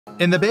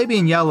In The Baby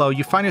in Yellow,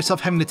 you find yourself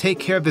having to take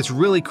care of this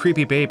really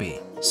creepy baby.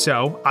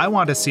 So, I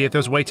wanted to see if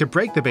there's a way to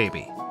break the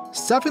baby.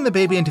 Stuffing the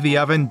baby into the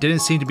oven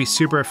didn't seem to be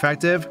super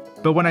effective,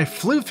 but when I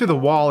flew through the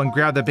wall and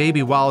grabbed the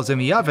baby while it was in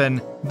the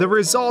oven, the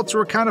results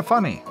were kind of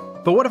funny.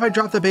 But what if I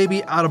drop the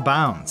baby out of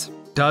bounds?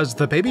 Does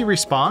the baby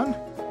respawn?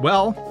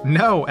 Well,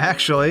 no,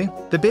 actually.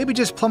 The baby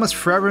just plummets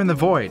forever in the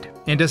void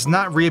and does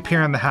not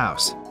reappear in the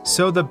house.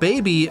 So the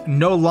baby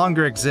no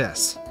longer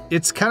exists.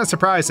 It's kind of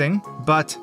surprising, but